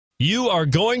You are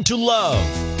going to love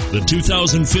the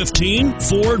 2015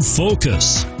 Ford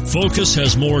Focus. Focus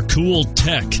has more cool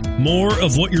tech, more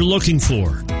of what you're looking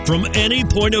for. From any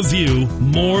point of view,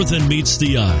 more than meets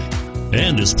the eye.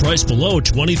 And is priced below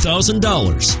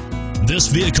 $20,000. This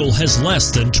vehicle has less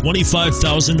than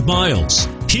 25,000 miles.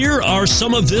 Here are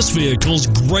some of this vehicle's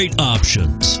great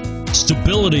options: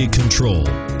 stability control,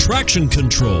 traction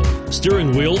control,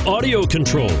 steering wheel audio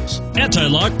controls,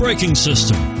 anti-lock braking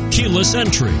system, keyless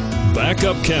entry,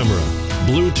 backup camera,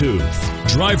 Bluetooth,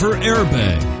 driver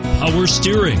airbag, power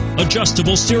steering,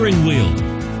 adjustable steering wheel.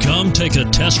 Come take a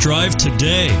test drive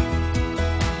today.